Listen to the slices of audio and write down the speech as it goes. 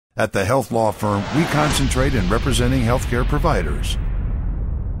At the Health Law Firm, we concentrate in representing healthcare providers.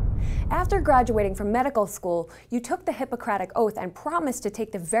 After graduating from medical school, you took the Hippocratic Oath and promised to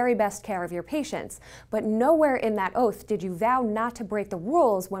take the very best care of your patients. But nowhere in that oath did you vow not to break the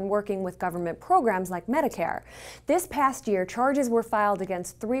rules when working with government programs like Medicare. This past year, charges were filed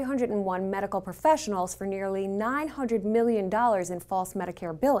against 301 medical professionals for nearly $900 million in false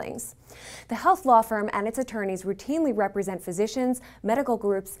Medicare billings. The Health Law Firm and its attorneys routinely represent physicians, medical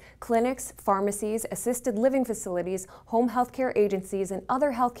groups, clinics, pharmacies, assisted living facilities, home health care agencies, and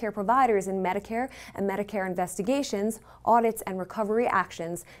other healthcare providers in Medicare and Medicare investigations, audits, and recovery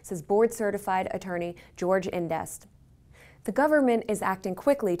actions, says board-certified attorney George Indest. The government is acting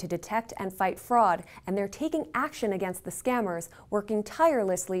quickly to detect and fight fraud, and they're taking action against the scammers, working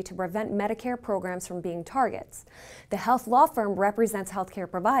tirelessly to prevent Medicare programs from being targets. The Health Law Firm represents healthcare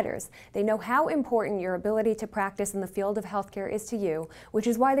providers. They know how important your ability to practice in the field of healthcare is to you, which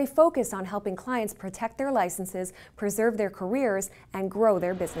is why they focus on helping clients protect their licenses, preserve their careers, and grow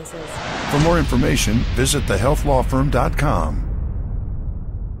their businesses. For more information, visit thehealthlawfirm.com.